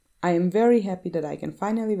I am very happy that I can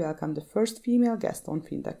finally welcome the first female guest on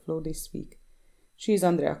FinTech Flow this week. She is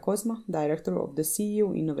Andrea Kozma, director of the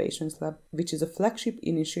CEU Innovations Lab, which is a flagship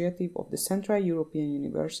initiative of the Central European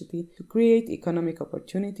University to create economic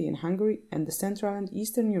opportunity in Hungary and the Central and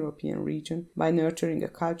Eastern European region by nurturing a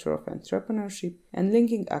culture of entrepreneurship and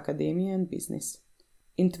linking academia and business.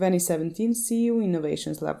 In 2017, CEU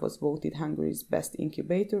Innovations Lab was voted Hungary's best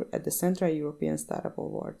incubator at the Central European Startup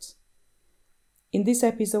Awards. In this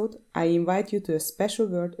episode, I invite you to a special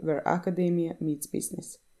world where academia meets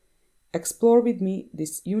business. Explore with me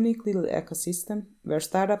this unique little ecosystem where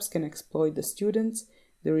startups can exploit the students,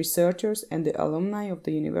 the researchers, and the alumni of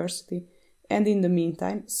the university, and in the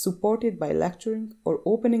meantime, supported by lecturing or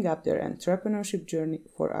opening up their entrepreneurship journey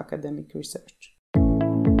for academic research.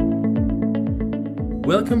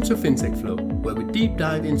 Welcome to FinTech Flow, where we deep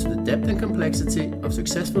dive into the depth and complexity of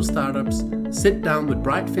successful startups, sit down with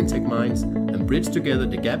bright FinTech minds, and bridge together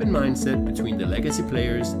the gap in mindset between the legacy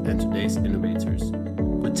players and today's innovators.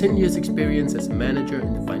 With 10 years experience as a manager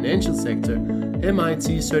in the financial sector,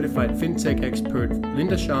 MIT certified FinTech expert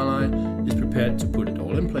Linda Sharlai is prepared to put it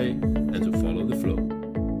all in play and to follow the flow.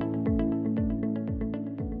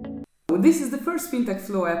 This is the first FinTech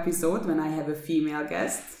Flow episode when I have a female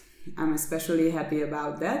guest. I'm especially happy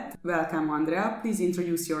about that. Welcome, Andrea. Please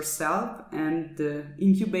introduce yourself and the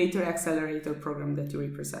Incubator Accelerator program that you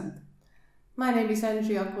represent. My name is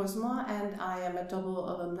Andrea Kozma and I am a double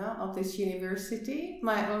alumna of this university.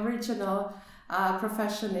 My original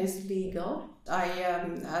profession is legal.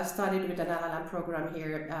 I started with an LLM program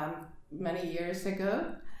here many years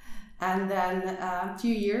ago. And then a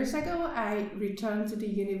few years ago, I returned to the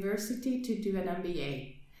university to do an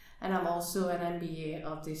MBA. And I'm also an MBA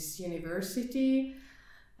of this university.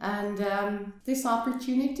 And this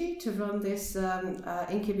opportunity to run this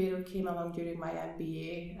incubator came along during my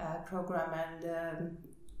MBA program, and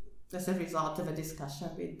as a result of a discussion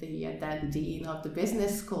with the then dean of the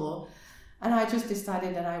business school. And I just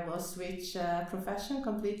decided that I will switch profession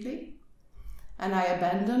completely. And I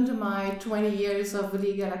abandoned my 20 years of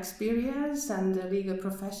legal experience and the legal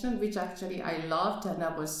profession, which actually I loved, and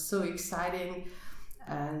that was so exciting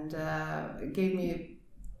and gave me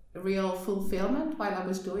real fulfillment while I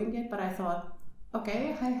was doing it. But I thought,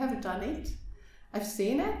 okay, I have done it. I've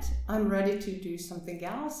seen it. I'm ready to do something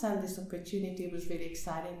else. And this opportunity was really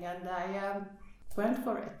exciting. And I went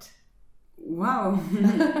for it. Wow.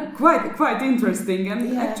 quite interesting.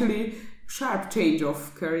 And actually sharp change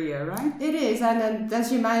of career, right? It is. And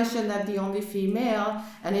as you mentioned, that the only female,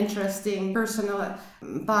 an interesting personal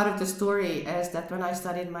part of the story is that when I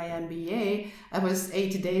studied my MBA, I was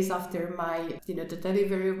 8 days after my, the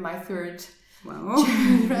delivery of my third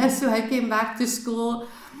children. So I came back to school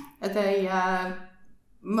at a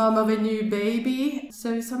mom of a new baby.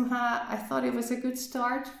 So somehow I thought it was a good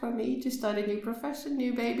start for me to start a new profession,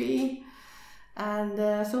 new baby. And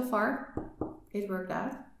so far, it worked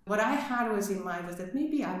out. What I had was in mind was that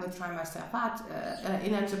maybe I would try myself out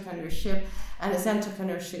in entrepreneurship and as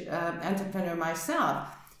entrepreneur myself.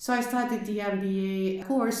 So I started the MBA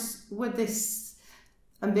course with this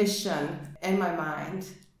ambition in my mind,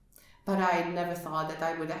 but I never thought that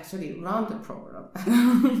I would actually run the program.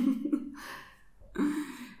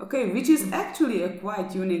 Okay, which is actually a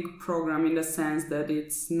quite unique program in the sense that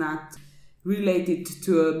it's not related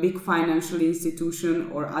to a big financial institution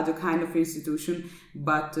or other kind of institution,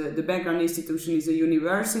 but the background institution is a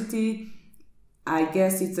university. I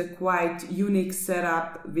guess it's a quite unique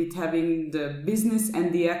setup with having the business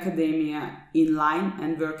and the academia in line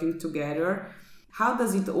and working together. How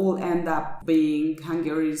does it all end up being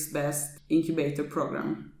Hungary's best incubator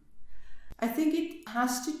program? I think it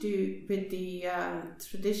has to do with the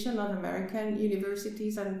tradition of American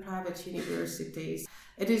universities and private universities.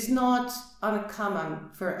 It is not uncommon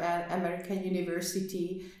for an American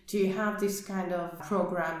university to have this kind of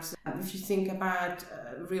programs. If you think about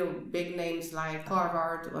real big names like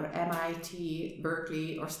Harvard or MIT,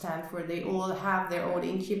 Berkeley or Stanford, they all have their own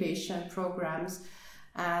incubation programs.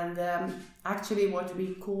 And actually what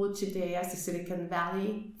we call today as the Silicon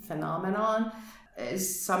Valley phenomenon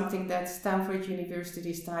is something that Stanford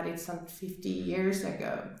University started some 50 years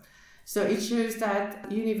ago. So it shows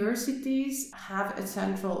that universities have a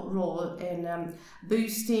central role in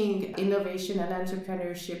boosting innovation and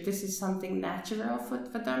entrepreneurship. This is something natural for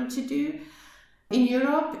them to do. In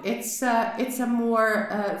Europe, it's a more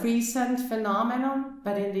recent phenomenon,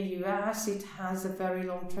 but in the US, it has a very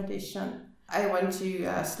long tradition. I went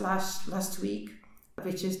to Slash last week,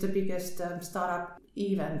 which is the biggest startup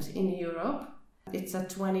event in Europe. It's a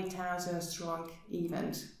 20,000 strong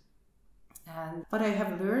event. And but I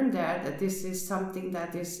have learned there that this is something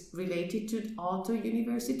that is related to Aalto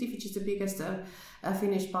University, which is the biggest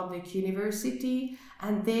Finnish public university,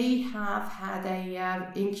 and they have had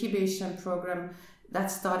a incubation program that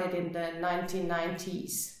started in the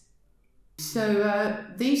 1990s. So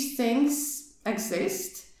these things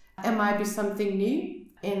exist. It might be something new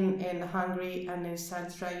in Hungary and in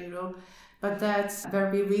Central Europe, but that's where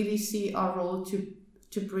we really see our role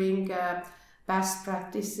to bring best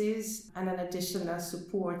practices and an additional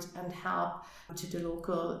support and help to the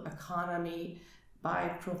local economy by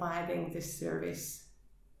providing this service.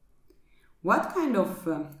 What kind of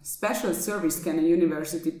special service can a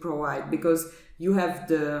university provide? Because you have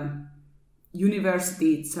the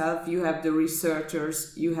university itself, you have the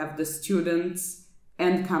researchers, you have the students,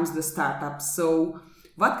 and comes the startups. So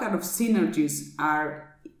what kind of synergies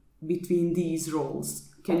are between these roles?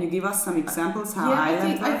 Can you give us some examples how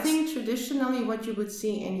ILAB works? I think traditionally what you would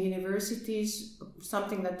see in universities,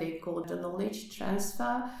 something that they call the knowledge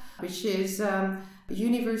transfer, which is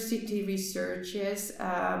university researchers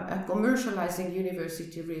commercializing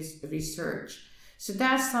university research. So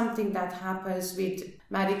that's something that happens with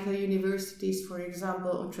medical universities, for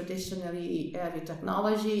example, or traditionally with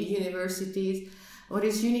technology universities. What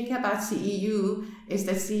is unique about CEU is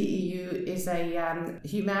that CEU is a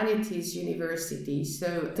humanities university.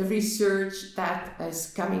 So the research that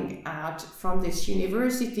is coming out from this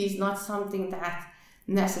university is not something that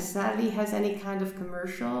necessarily has any kind of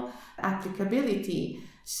commercial applicability.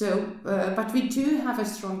 So, but we do have a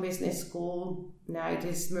strong business school. Now it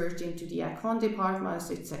is merged into the econ departments.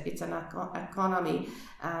 It's an economy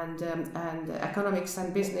and economics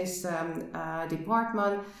and business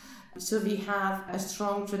department. So we have a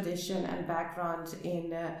strong tradition and background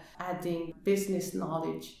in adding business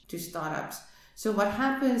knowledge to startups. So what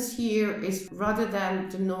happens here is rather than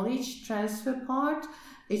the knowledge transfer part,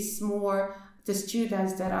 it's more the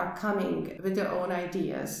students that are coming with their own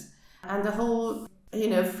ideas. And the whole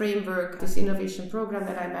framework, this innovation program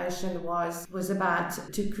that I mentioned was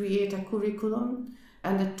about to create a curriculum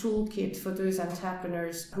and a toolkit for those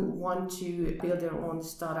entrepreneurs who want to build their own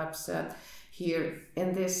startups here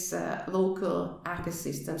in this local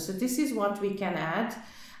ecosystem. So this is what we can add.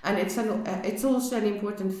 And it's also an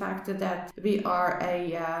important factor that we are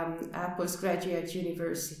a postgraduate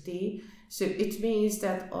university. So it means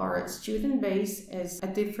that our student base is a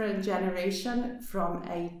different generation from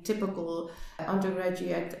a typical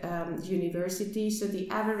undergraduate university. So the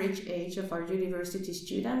average age of our university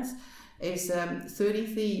students is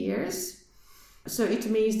 33 years. So it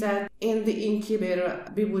means that in the incubator,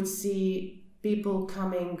 we would see people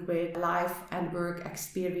coming with life and work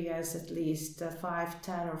experience at least 5,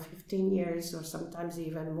 10 or 15 years or sometimes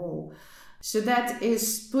even more. So that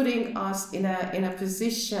is putting us in a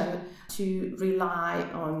position to rely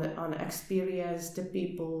on experience, the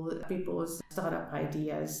people's startup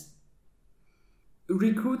ideas.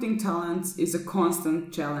 Recruiting talents is a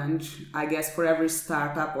constant challenge, I guess, for every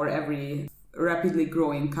startup or every rapidly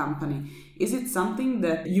growing company. Is it something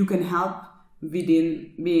that you can help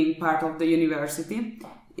within being part of the university?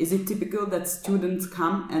 Is it typical that students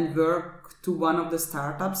come and work to one of the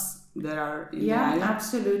startups that are in the island?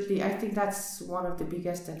 Absolutely. I think that's one of the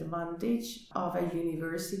biggest advantage of a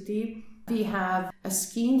university. We have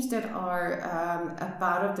schemes that are a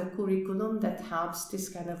part of the curriculum that helps this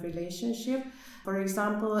kind of relationship. For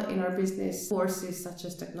example, in our business courses such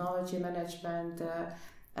as technology management,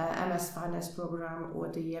 MS Finance program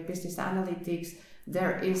or the business analytics,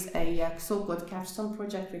 there is a so-called capstone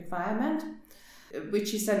project requirement,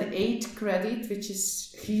 which is an 8 credit, which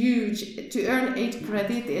is huge. To earn 8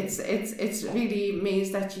 credit, it's really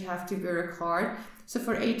means that you have to work hard. So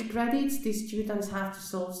for 8 credits, these students have to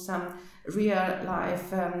solve some real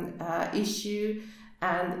life issue,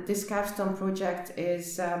 and this capstone project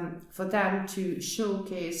is for them to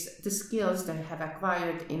showcase the skills they have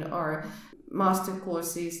acquired in our master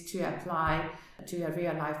courses to apply to a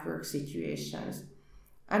real life work situations.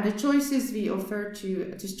 And the choices we offer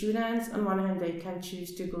to students, on one hand, they can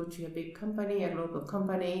choose to go to a big company, a global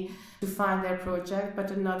company, to find their project,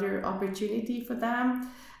 but another opportunity for them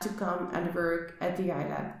to come and work at the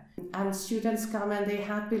ILAB. And students come and they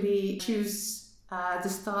happily choose the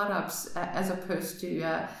startups as opposed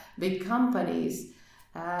to big companies.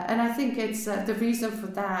 And I think it's the reason for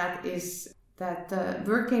that is that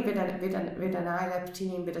working with an ILAB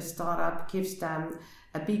team, with a startup, gives them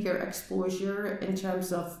a bigger exposure in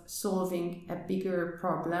terms of solving a bigger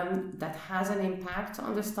problem that has an impact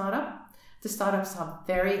on the startup. The startups are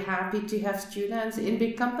very happy to have students. In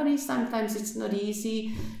big companies, sometimes it's not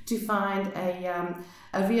easy to find a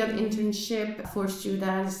real internship for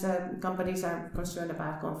students. Companies are concerned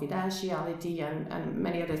about confidentiality and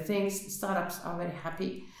many other things. Startups are very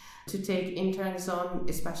happy to take interns on,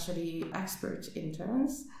 especially expert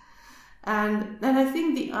interns. And I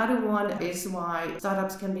think the other one is why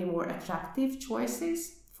startups can be more attractive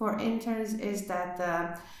choices for interns is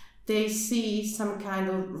that they see some kind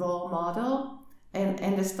of role model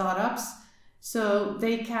in the startups. So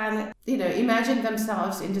they can, imagine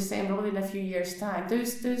themselves in the same role in a few years' time.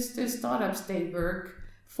 Those startups they work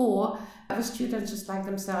for have students just like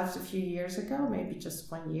themselves a few years ago, maybe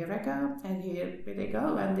just 1 year ago, and here they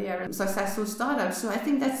go, and they are successful startups. So I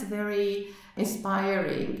think that's very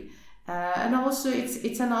inspiring. And also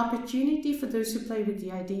it's an opportunity for those who play with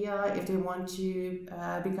the idea, if they want to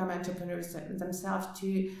become entrepreneurs themselves,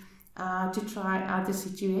 to try out the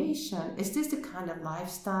situation. Is this the kind of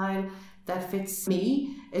lifestyle that fits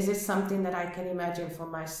me? Is it something that I can imagine for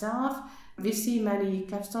myself? We see many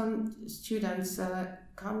capstone students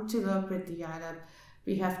come to work with the iLab.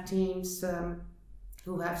 We have teams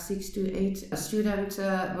who have 6 to 8 students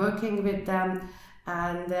working with them.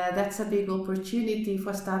 And that's a big opportunity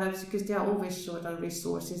for startups because they are always short on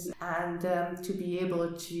resources. And to be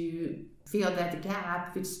able to fill that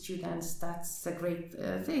gap with students, that's a great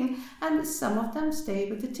thing. And some of them stay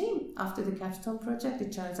with the team after the capstone project.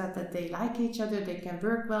 It turns out that they like each other, they can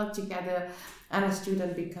work well together, and a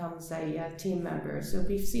student becomes a team member. So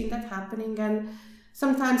we've seen that happening, and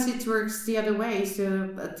sometimes it works the other way. So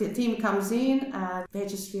the team comes in and they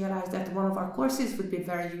just realize that one of our courses would be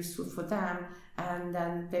very useful for them, and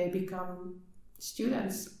then they become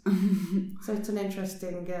students. So it's an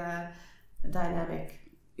interesting dynamic.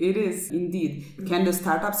 It is indeed. Can the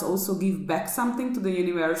startups also give back something to the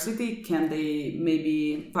university? Can they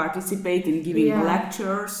maybe participate in giving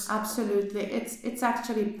lectures? Absolutely. It's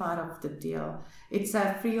actually part of the deal. It's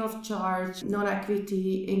a free of charge,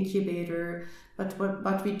 non-equity incubator. But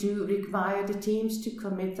what we do require the teams to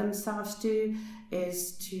commit themselves to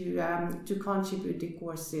is to contribute the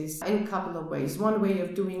courses in a couple of ways. One way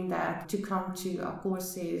of doing that, to come to our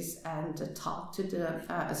courses and talk to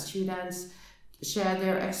the students, share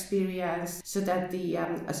their experience, so that the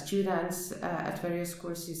students at various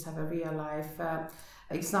courses have a real life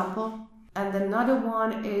example. And another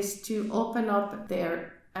one is to open up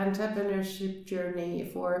their entrepreneurship journey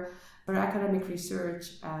for academic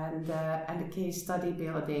research and case study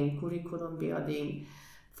building, curriculum building.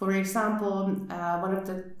 For example, one of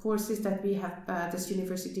the courses that we have, this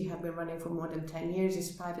university have been running for more than 10 years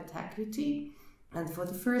is private equity. And for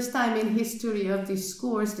the first time in history of this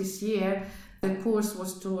course this year, the course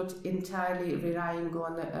was taught entirely relying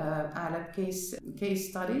on iLab case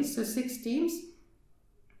studies. So 6 teams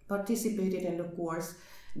participated in the course.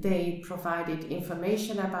 They provided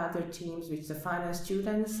information about their teams, which the final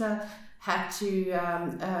students had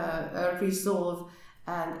to resolve,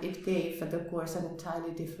 and it gave the course an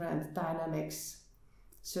entirely different dynamics.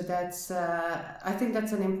 So that's, I think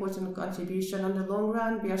that's an important contribution. On the long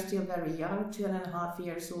run, we are still very young, 2.5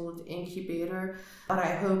 years old incubator. What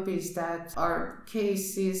I hope is that our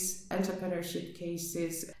cases, entrepreneurship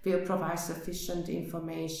cases, will provide sufficient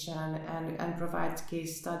information and provide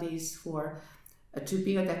case studies to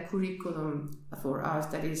build a curriculum for us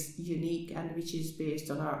that is unique and which is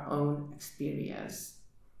based on our own experience.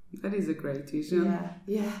 That is a great vision.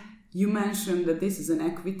 Yeah. You mentioned that this is an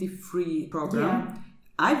equity-free program. Yeah.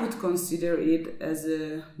 I would consider it as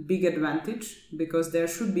a big advantage because there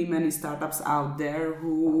should be many startups out there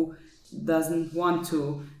who doesn't want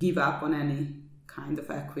to give up on any kind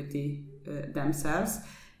of equity themselves.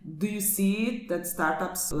 Do you see it that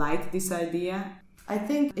startups like this idea? I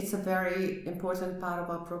think it's a very important part of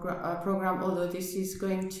our program, although this is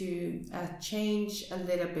going to change a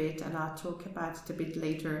little bit, and I'll talk about it a bit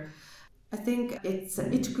later. I think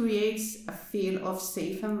it creates a feel of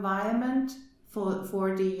safe environment for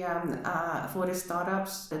the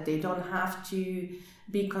startups, that they don't have to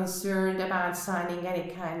be concerned about signing any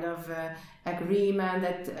kind of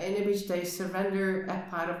agreement in which they surrender a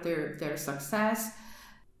part of their success.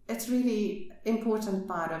 It's really important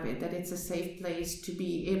part of it, that it's a safe place to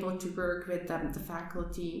be able to work with the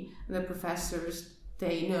faculty, the professors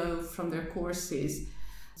they know from their courses.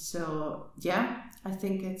 So yeah, I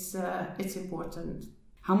think it's important.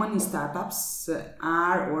 How many startups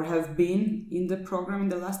are or have been in the program in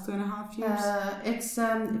the last 2.5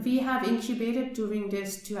 years? We have incubated during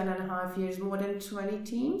this 2.5 years more than 20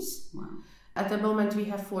 teams. Wow. At the moment, we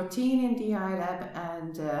have 14 in the iLab,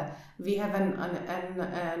 and we have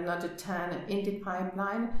another 10 in the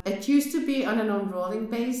pipeline. It used to be on an on-rolling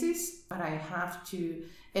basis, but I have to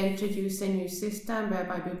introduce a new system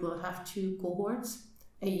whereby we will have 2 cohorts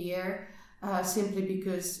a year, simply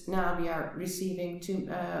because now we are receiving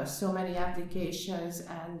so many applications,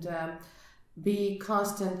 and we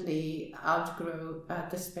constantly outgrow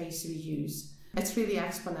the space we use. It's really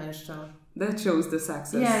exponential. That shows the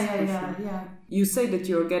success. Yeah. You say that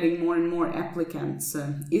you're getting more and more applicants.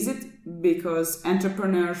 Is it because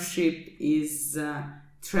entrepreneurship is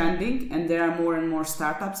trending and there are more and more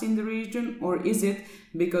startups in the region, or is it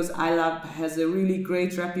because iLab has a really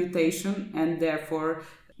great reputation and therefore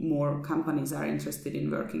more companies are interested in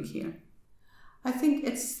working here? I think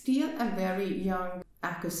it's still a very young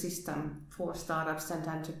ecosystem for startups and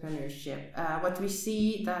entrepreneurship. What we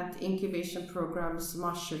see that incubation programs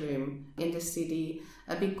mushroom in the city,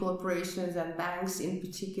 big corporations and banks in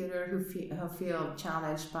particular who feel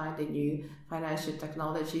challenged by the new financial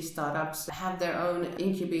technology startups have their own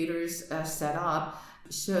incubators set up.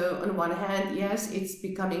 So on one hand, yes, it's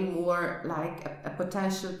becoming more like a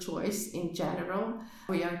potential choice in general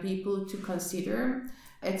for young people to consider.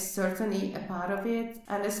 It's certainly a part of it.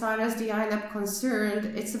 And as far as the iLab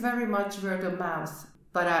concerned, it's very much word of mouth.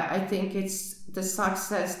 But I think it's the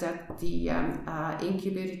success that the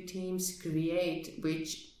incubator teams create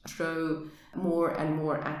which draw more and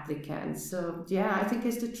more applicants. So yeah, I think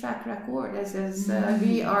it's the track record as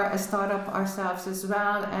we are a startup ourselves as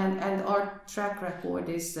well, and our track record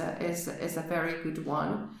is a very good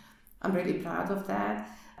one. I'm really proud of that,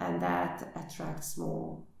 and that attracts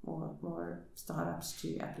more startups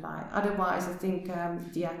to apply. Otherwise, I think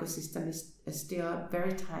the ecosystem is still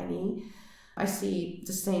very tiny. I see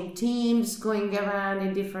the same teams going around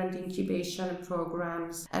in different incubation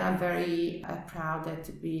programs, and I'm very proud that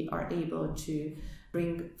we are able to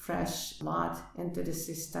bring fresh blood into the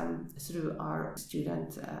system through our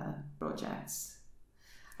student projects.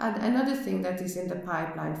 And another thing that is in the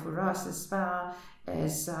pipeline for us as well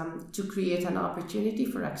is to create an opportunity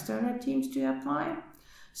for external teams to apply.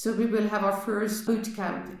 So we will have our first boot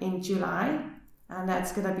camp in July, and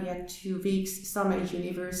that's going to be a 2 weeks summer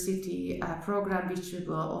university program which we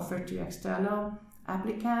will offer to external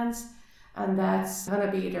applicants, and that's going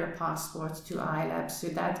to be their passport to iLab. So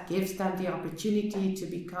that gives them the opportunity to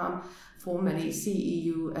become formally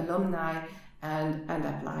CEU alumni and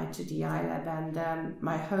apply to the iLab. And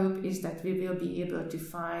my hope is that we will be able to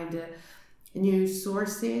find new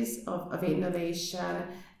sources of innovation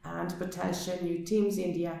and potential new teams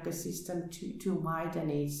in the ecosystem to widen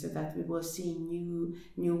it, so that we will see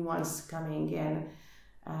new ones coming in,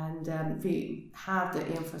 and we have the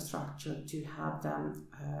infrastructure to help them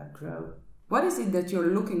grow. What is it that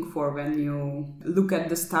you're looking for when you look at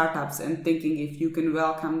the startups and thinking if you can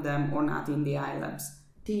welcome them or not in the iLabs?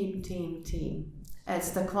 Team. It's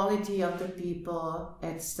the quality of the people,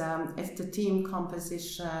 it's the team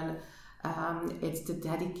composition, it's the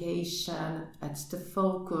dedication, it's the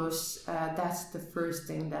focus. That's the first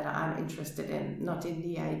thing that I'm interested in, not in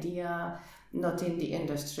the idea, not in the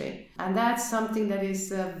industry. And that's something that is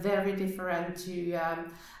very different to,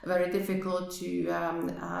 very difficult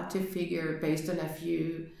to figure based on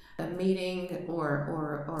a meeting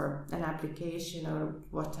or an application or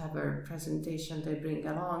whatever presentation they bring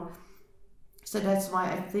along. So that's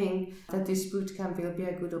why I think that this bootcamp will be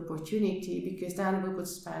a good opportunity, because then we would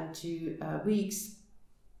spend 2 weeks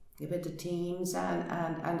with the teams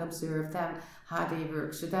and observe them, how they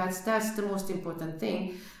work. So that's the most important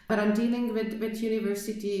thing. But I'm dealing with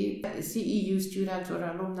university CEU student or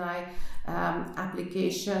alumni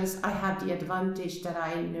applications. I have the advantage that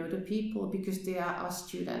I know the people because they are our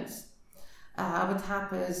students. What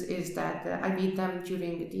happens is that I meet them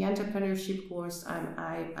during the entrepreneurship course.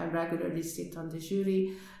 I regularly sit on the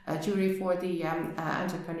jury for the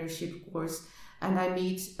entrepreneurship course, and I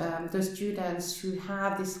meet the students who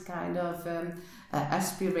have this kind of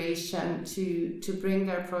aspiration to bring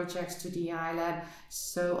their projects to the iLab.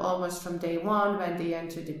 So almost from day one, when they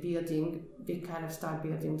enter the building, we kind of start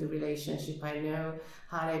building the relationship. I know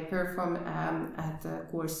how they perform at the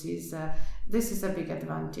courses. This is a big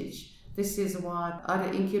advantage. This is what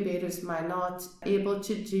other incubators might not able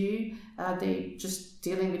to do. They just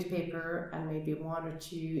dealing with paper and maybe 1 or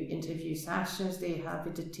 2 interview sessions they have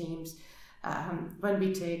with the teams. When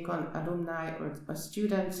we take on alumni or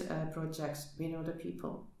student projects, we know the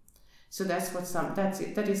people. So that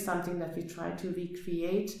is something that we try to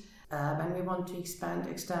recreate when we want to expand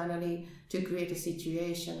externally, to create a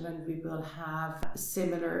situation when we will have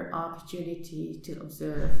similar opportunity to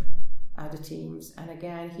observe the teams. And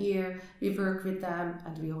again, here we work with them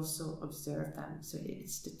and we also observe them. So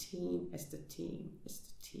it's the team, it's the team, it's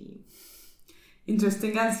the team.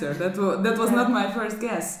 Interesting answer. That was not my first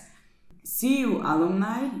guess. CEU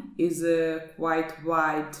alumni is a quite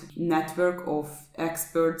wide network of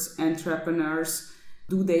experts, entrepreneurs.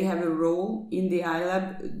 Do they have a role in the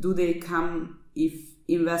iLab? Do they come if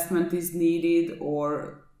investment is needed,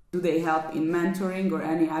 or do they help in mentoring or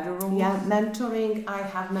any other role? Yeah, mentoring. I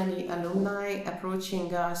have many alumni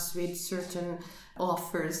approaching us with certain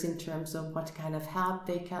offers in terms of what kind of help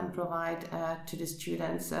they can provide to the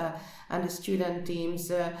students and the student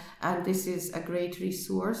teams. And this is a great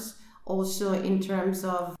resource. Also in terms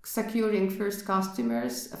of securing first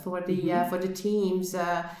customers for the teams.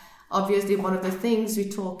 Obviously, one of the things we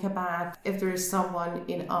talk about, if there is someone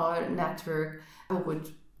in our network who would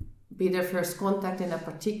be their first contact in a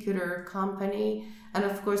particular company. And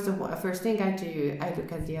of course, the first thing I do, I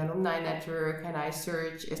look at the alumni network and I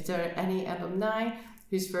search, is there any alumni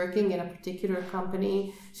who's working in a particular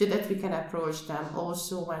company, so that we can approach them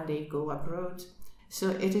also when they go abroad.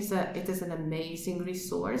 So it is an amazing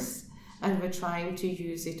resource, and we're trying to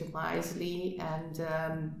use it wisely.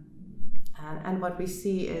 And what we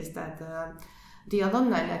see is that the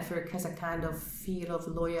alumni network has a kind of feel of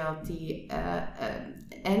loyalty.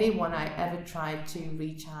 Anyone I ever tried to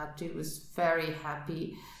reach out to was very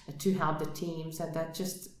happy to help the teams, and that's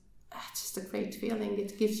just a great feeling.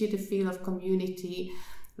 It gives you the feel of community,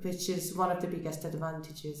 which is one of the biggest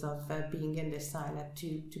advantages of being in this iLab,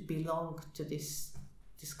 to belong to this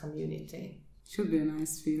community. Should be a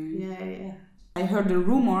nice feeling. Yeah. I heard a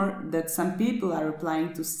rumor that some people are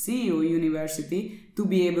applying to CEU University to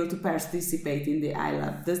be able to participate in the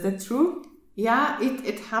iLab. Is that true? Yeah,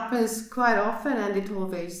 it happens quite often, and it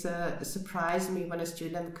always surprises me when a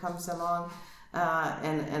student comes along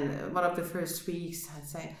and one of the first weeks I'd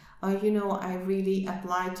say, I really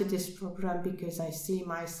applied to this program because I see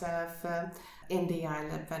myself in the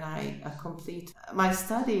iLab when I complete my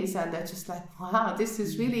studies, and they're just like, wow, this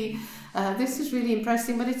is really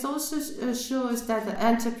impressive. But it also shows that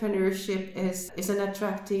entrepreneurship is an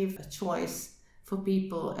attractive choice for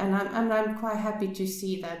people, and I'm quite happy to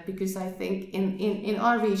see that, because I think in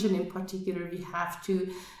our region in particular we have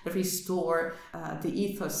to restore the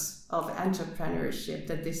ethos of entrepreneurship,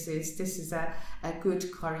 that this is a good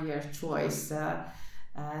career choice,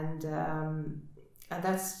 and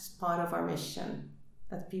that's part of our mission,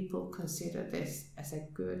 that people consider this as a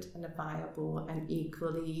good and a viable and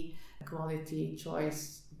equally quality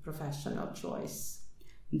choice, professional choice.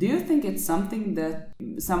 Do you think it's something that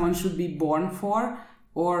someone should be born for,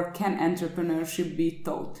 or can entrepreneurship be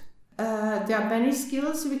taught? There are many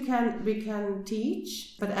skills we can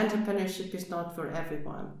teach, but entrepreneurship is not for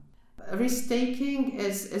everyone. Risk-taking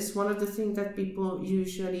is one of the things that people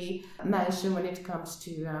usually mention when it comes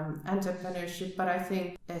to entrepreneurship, but I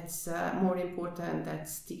think it's more important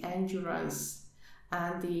that's the endurance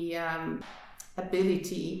and the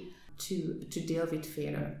ability to deal with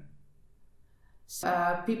failure.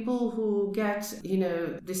 People who get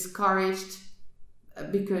discouraged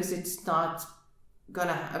because it's not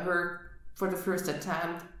gonna work for the first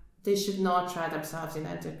attempt, they should not try themselves in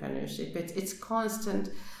entrepreneurship. It's constant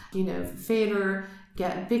failure,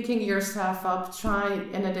 picking yourself up, try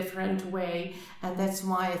in a different way, and that's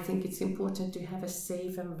why I think it's important to have a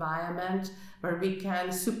safe environment where we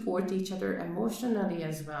can support each other emotionally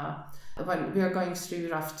as well when we are going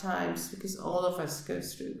through rough times, because all of us go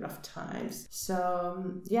through rough times.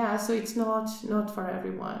 So it's not for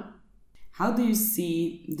everyone. How do you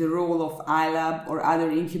see the role of iLab or other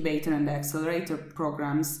incubator and accelerator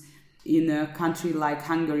programs in a country like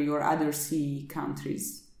Hungary or other CEE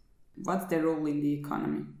countries? What's their role in the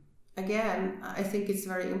economy? Again, I think it's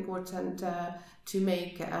very important to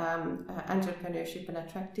make entrepreneurship an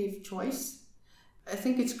attractive choice. I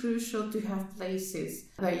think it's crucial to have places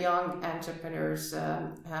where young entrepreneurs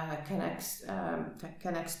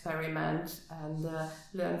can experiment and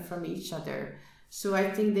learn from each other. So I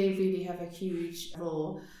think they really have a huge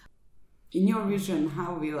role. In your vision,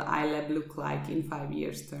 how will iLab look like in 5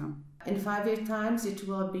 years' term? In 5 years' time, it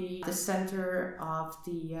will be the center of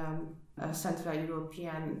the Central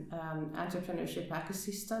European entrepreneurship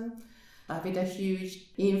ecosystem with a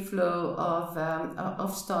huge inflow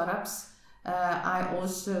of startups. I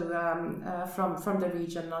also, from the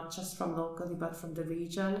region, not just from locally, but from the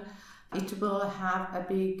region. It will have a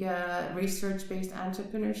big research-based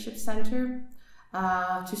entrepreneurship center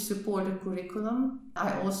to support the curriculum.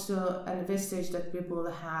 I also envisage that we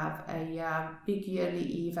will have a big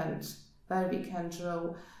yearly event where we can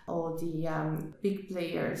draw all the big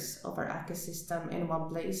players of our ecosystem in one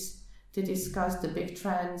place to discuss the big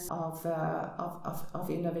trends of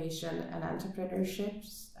innovation and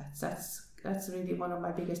entrepreneurships. That's really one of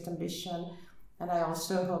my biggest ambitions. And I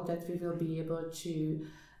also hope that we will be able to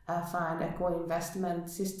find a co-investment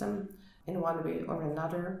system in one way or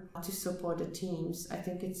another to support the teams. I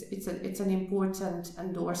think it's an important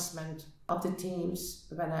endorsement of the teams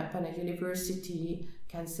when a university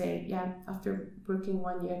can say, yeah, after working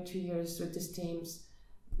 1 year, 2 years with these teams,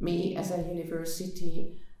 me as a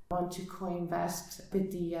university want to co-invest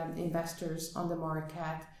with the investors on the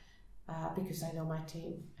market because I know my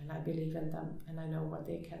team and I believe in them and I know what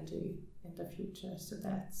they can do in the future. So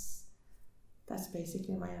that's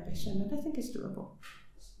basically my ambition, and I think it's doable.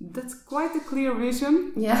 That's quite a clear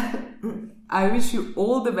vision. Yeah. I wish you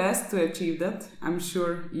all the best to achieve that. I'm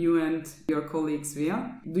sure you and your colleagues will.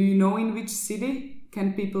 Do you know in which city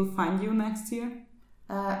can people find you next year?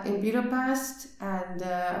 In Budapest and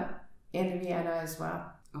in Vienna as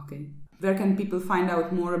well. Okay. Where can people find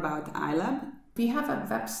out more about iLab? We have a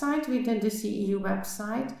website within the CEU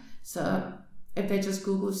website. So if they just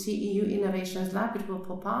Google CEU Innovations Lab, it will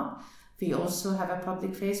pop up. We also have a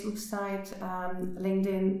public Facebook site,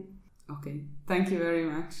 LinkedIn. Okay. Thank you very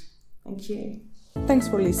much. Thank you. Thanks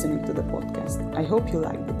for listening to the podcast. I hope you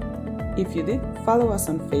liked it. If you did, follow us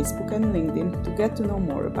on Facebook and LinkedIn to get to know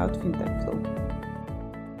more about FinTech Flow.